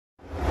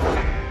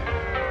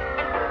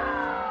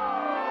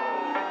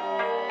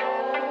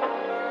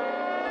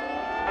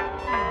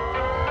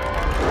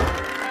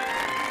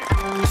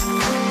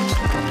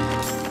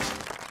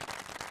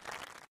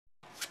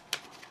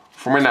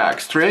For my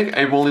next trick,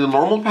 I will need a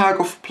normal pack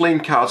of plain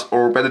cards,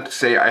 or better to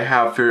say, I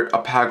have here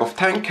a pack of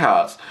 10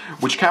 cards,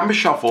 which can be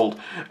shuffled,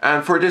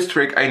 and for this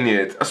trick I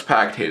need a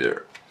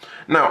spectator.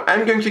 Now,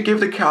 I'm going to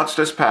give the cards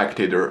to the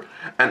spectator,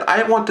 and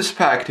I want the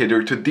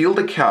spectator to deal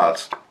the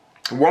cards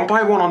one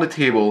by one on the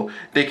table.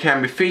 They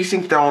can be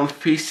facing down,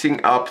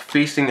 facing up,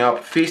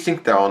 facing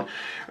down,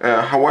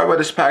 however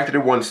the spectator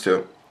wants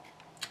to.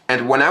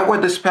 And whenever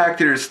the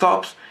spectator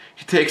stops,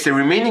 he takes the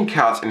remaining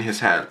cards in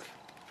his hand,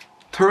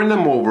 turn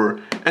them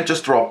over, and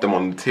just drop them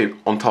on the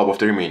on top of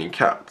the remaining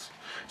cards.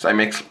 So I'm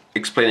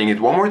explaining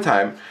it one more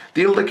time.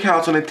 Deal the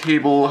cards on the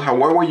table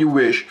however you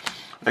wish,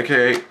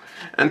 okay,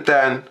 and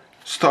then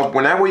stop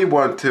whenever you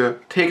want to,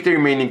 take the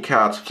remaining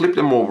cards, flip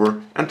them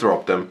over, and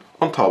drop them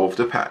on top of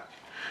the pack.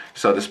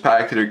 So the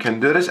spectator can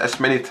do this as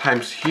many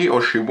times he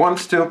or she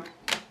wants to.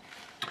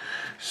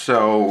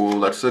 So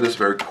let's do this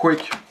very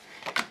quick.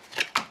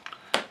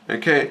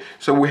 Okay,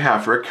 so we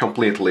have a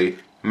completely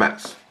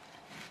mess.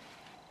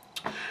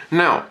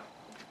 Now,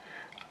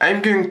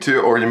 I'm going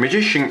to, or the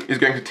magician is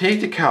going to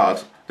take the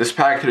cards. The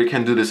spectator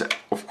can do this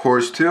of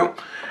course too,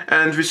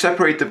 and we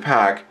separate the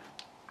pack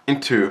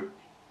into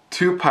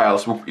 2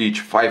 piles with each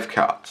 5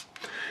 cards.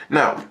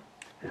 Now,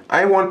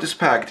 I want the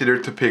spectator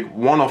to pick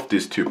one of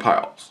these 2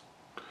 piles.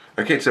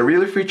 Okay, it's a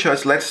really free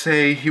choice. Let's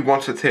say he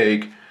wants to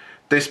take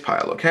this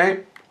pile,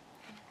 okay?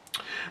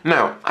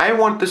 Now, I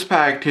want the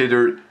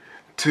spectator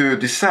to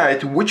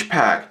decide which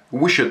pack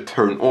we should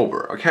turn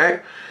over,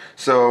 okay?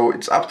 So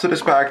it's up to the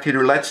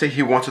spectator. Let's say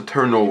he wants to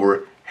turn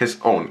over his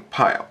own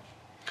pile.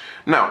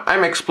 Now,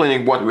 I'm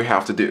explaining what we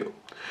have to do.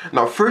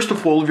 Now, first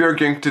of all, we are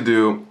going to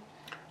do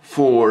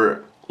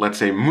 4, let's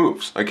say,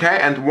 moves, okay?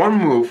 And one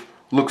move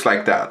looks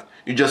like that.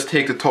 You just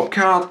take the top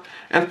card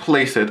and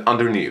place it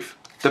underneath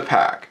the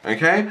pack,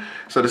 okay?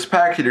 So the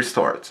spectator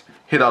starts.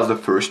 He does the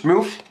first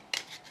move.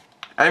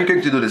 I'm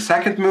going to do the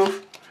second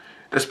move.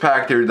 The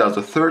spectator does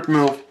the third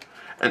move.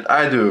 And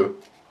I do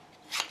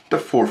the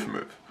fourth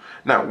move.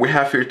 Now, we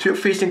have here 2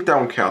 facing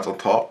down cards on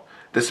top.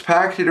 The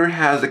spectator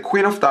has the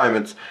Queen of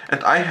Diamonds,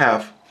 and I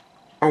have,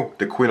 oh,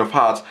 the Queen of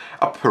Hearts,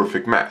 a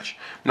perfect match.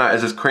 Now,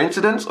 is this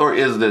coincidence or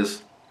is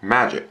this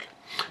magic?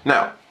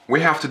 Now, we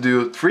have to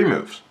do 3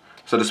 moves.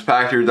 So the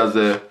spectator does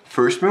the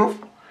first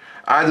move,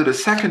 I do the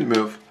second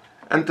move,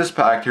 and the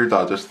spectator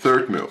does the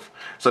third move.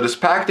 So the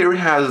spectator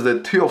has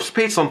the 2 of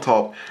spades on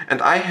top,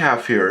 and I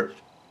have here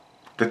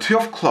the 2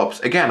 of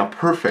clubs, again a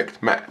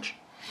perfect match.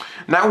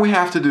 Now we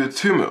have to do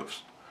 2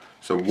 moves.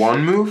 So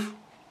 1 move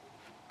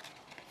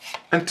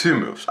and 2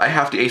 moves. I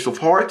have the Ace of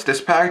Hearts, the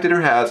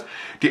spectator has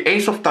the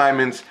Ace of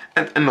Diamonds,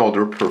 and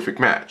another perfect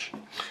match.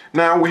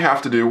 Now we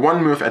have to do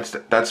 1 move, and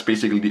that's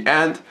basically the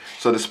end.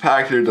 So the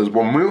spectator does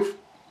 1 move,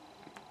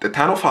 the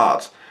 10 of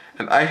Hearts,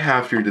 and I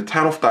have here the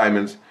 10 of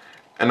Diamonds,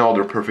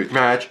 another perfect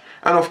match,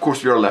 and of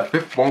course we are left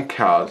with 1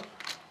 card,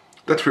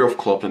 the 3 of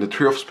Clubs and the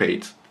 3 of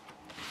Spades.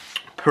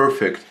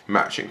 Perfect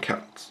matching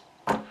cards.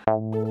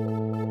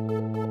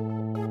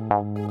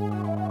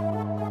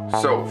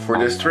 So for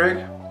this trick,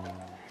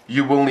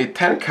 you will need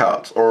 10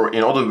 cards, or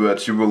in other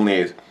words, you will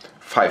need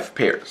 5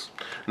 pairs.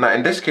 Now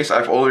in this case,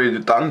 I've already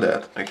done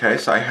that, okay?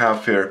 So I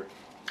have here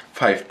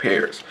 5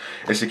 pairs.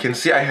 As you can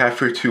see, I have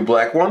here 2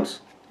 black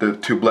ones, the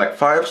 2 black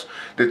 5s,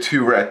 the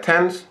 2 red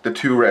 10s, the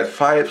 2 red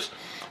 5s,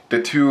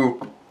 the 2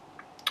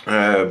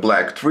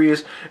 black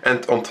 3s,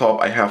 and on top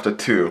I have the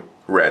 2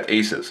 red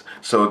aces.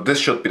 So this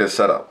should be the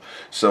setup.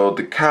 So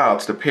the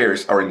cards, the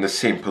pairs, are in the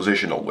same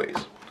position always.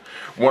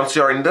 Once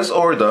you are in this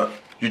order,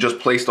 you just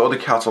place the other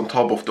cards on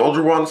top of the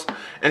other ones,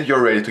 and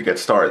you're ready to get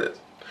started.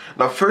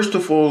 Now, first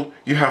of all,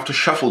 you have to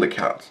shuffle the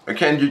cards,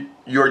 okay? And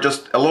you're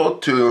just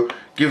allowed to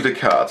give the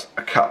cards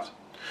a cut.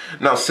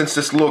 Now, since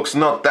this looks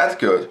not that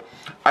good,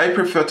 I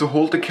prefer to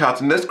hold the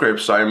cards in this grip,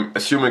 so I'm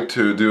assuming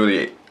to do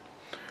the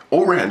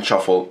overhand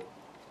shuffle.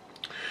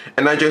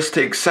 And I just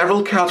take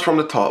several cards from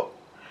the top,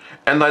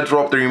 and I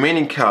drop the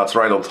remaining cards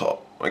right on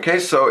top. Okay,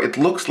 so it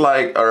looks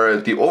like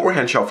the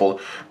overhand shuffle,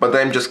 but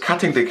I'm just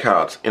cutting the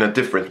cards in a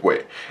different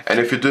way. And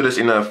if you do this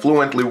in a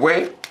fluently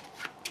way,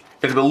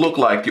 it will look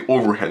like the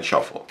overhand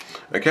shuffle.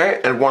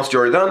 Okay, and once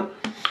you're done,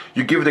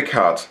 you give the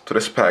cards to the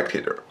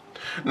spectator.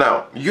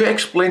 Now, you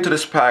explain to the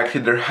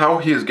spectator how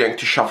he is going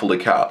to shuffle the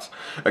cards.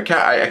 Okay,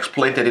 I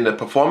explained it in the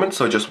performance,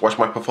 so just watch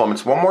my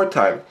performance one more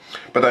time,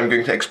 but I'm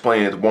going to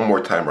explain it one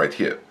more time right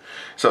here.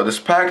 So the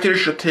spectator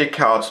should take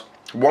cards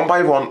one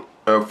by one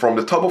from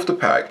the top of the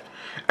pack,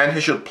 and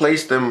he should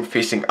place them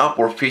facing up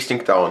or facing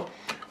down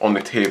on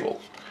the table.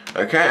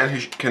 Okay, and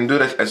he can do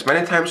that as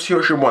many times he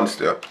or she wants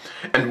to.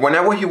 And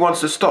whenever he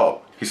wants to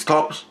stop, he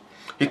stops,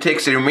 he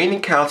takes the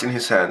remaining cards in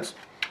his hands,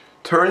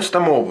 turns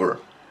them over,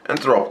 and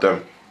drop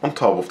them on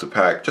top of the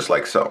pack, just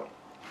like so.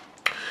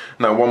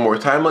 Now one more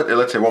time,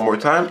 let's say one more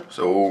time,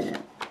 so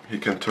he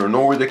can turn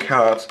over the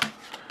cards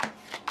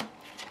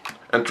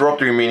and drop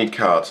the remaining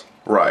cards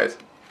right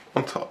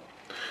on top.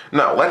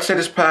 Now let's say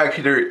this pack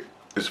here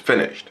is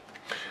finished.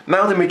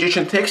 Now the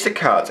magician takes the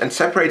cards and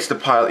separates the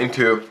pile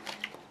into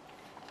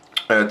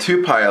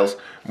 2 piles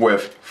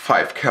with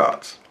 5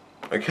 cards.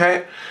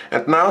 Okay?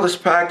 And now the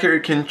spectator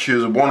can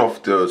choose one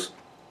of those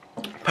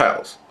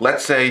piles.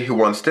 Let's say he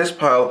wants this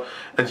pile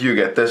and you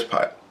get this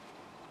pile.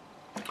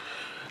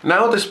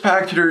 Now the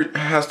spectator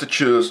has to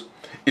choose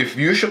if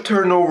you should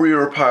turn over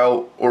your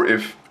pile or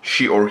if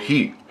she or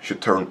he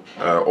should turn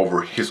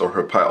over his or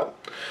her pile.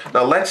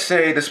 Now let's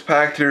say the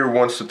spectator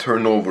wants to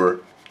turn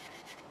over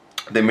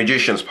the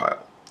magician's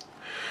pile.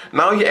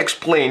 Now you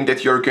explain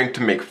that you're going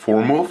to make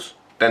 4 moves,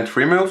 then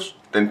 3 moves,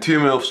 then 2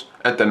 moves,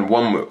 and then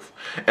 1 move.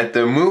 And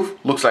the move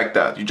looks like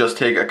that. You just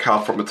take a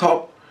card from the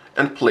top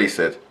and place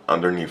it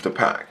underneath the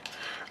pack.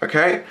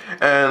 Okay?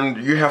 And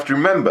you have to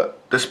remember,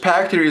 the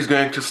spectator is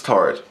going to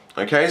start.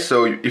 Okay?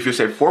 So if you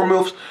say 4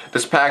 moves, the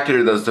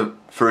spectator does the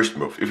first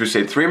move. If you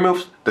say 3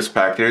 moves, the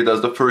spectator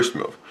does the first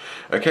move.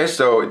 Okay?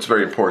 So it's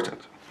very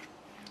important.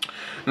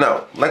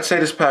 Now, let's say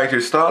the spectator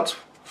starts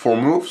 4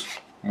 moves,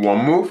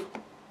 1 move,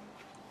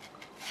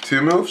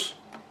 2 moves,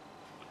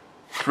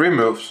 3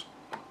 moves,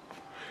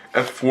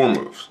 and 4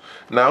 moves.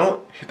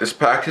 Now, the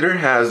spectator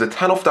has the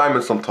 10 of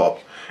diamonds on top,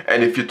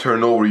 and if you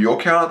turn over your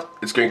card,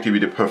 it's going to be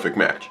the perfect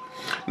match.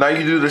 Now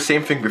you do the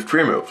same thing with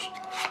 3 moves.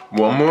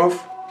 1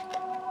 move,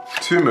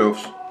 2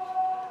 moves,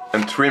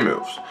 and 3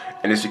 moves.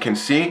 And as you can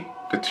see,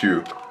 the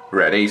 2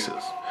 red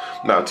aces.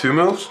 Now 2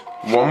 moves,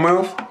 1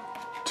 move,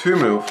 2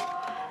 moves,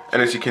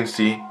 and as you can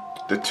see,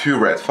 the 2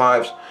 red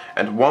 5s,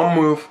 and 1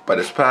 move by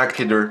the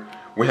spectator,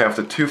 we have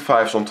the 2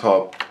 5s on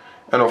top,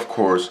 and of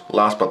course,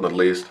 last but not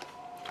least,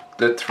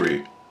 the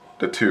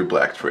 2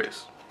 black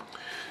 3s.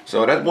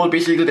 So that was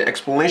basically the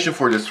explanation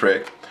for this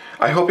trick.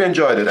 I hope you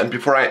enjoyed it, and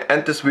before I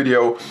end this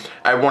video,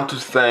 I want to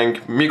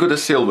thank Migo da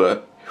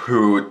Silva,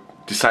 who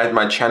designed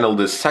my channel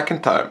this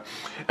second time.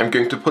 I'm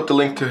going to put the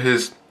link to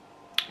his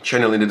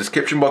channel in the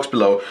description box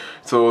below.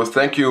 So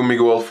thank you,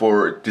 Miguel,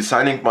 for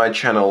designing my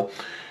channel.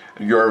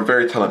 You're a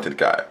very talented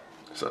guy.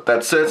 So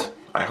that's it.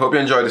 I hope you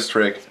enjoyed this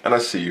trick, and I'll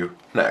see you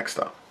next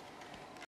time.